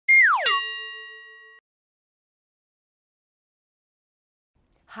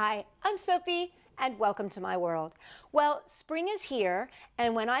Hi, I'm Sophie, and welcome to my world. Well, spring is here,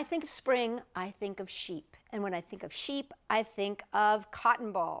 and when I think of spring, I think of sheep. And when I think of sheep, I think of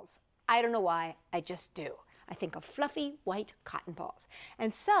cotton balls. I don't know why, I just do. I think of fluffy white cotton balls.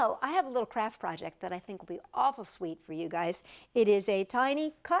 And so I have a little craft project that I think will be awful sweet for you guys. It is a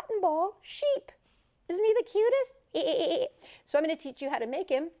tiny cotton ball sheep. Isn't he the cutest? So I'm going to teach you how to make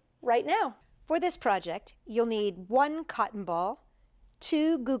him right now. For this project, you'll need 1 cotton ball,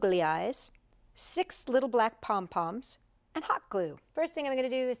 2 googly eyes, 6 little black pom-poms, and hot glue. First thing I'm going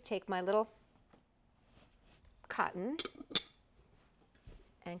to do is take my little cotton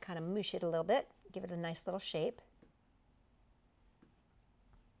and kind of mush it a little bit, give it a nice little shape.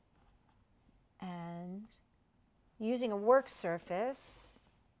 And using a work surface,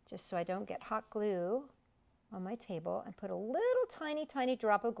 just so I don't get hot glue on my table, and put a little tiny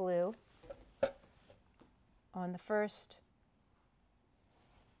drop of glue on the first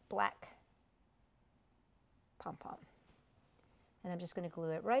black pom-pom. And I'm just going to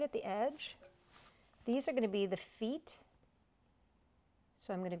glue it right at the edge. These are going to be the feet.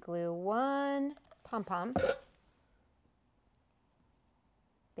 So I'm going to glue 1 pom-pom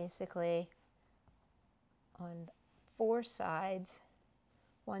basically on 4 sides.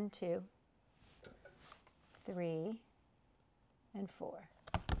 1, 2, 3, and 4.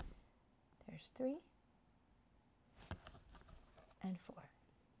 There's 3 and 4.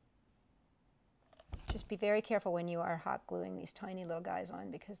 Just be very careful when you are hot gluing these tiny little guys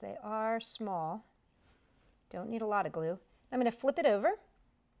on because they are small. Don't need a lot of glue. I'm going to flip it over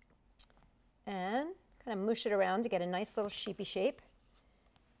and kind of mush it around to get a nice little sheepy shape.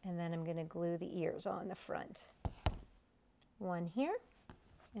 And then I'm going to glue the ears on the front. 1 here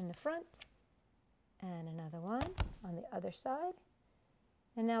in the front and another one on the other side.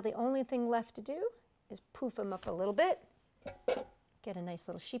 And now the only thing left to do is poof them up a little bit. Get a nice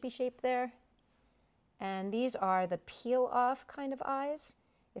little sheepy shape there. And these are the peel-off kind of eyes.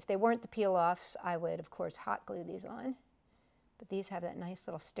 If they weren't the peel-offs, I would, of course, hot glue these on. But these have that nice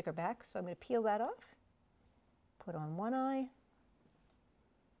little sticker back, so I'm going to peel that off. Put on one eye.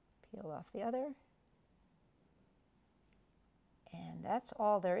 Peel off the other. And that's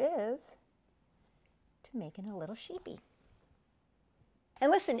all there is to making a little sheepy. And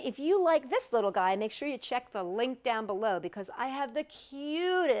listen, if you like this little guy, make sure you check the link down below because I have the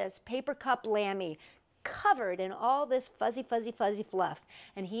cutest paper cup lammy covered in all this fuzzy fluff,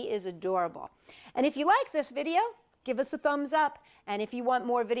 and he is adorable. And if you like this video, give us a thumbs up. And if you want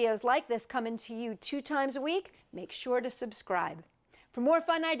more videos like this coming to you 2 times a week, make sure to subscribe. For more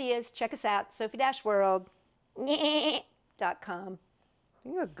fun ideas, check us out, Sophie-World.com. Are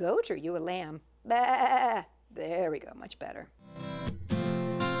you a goat or are you a lamb? Bah. There we go, much better.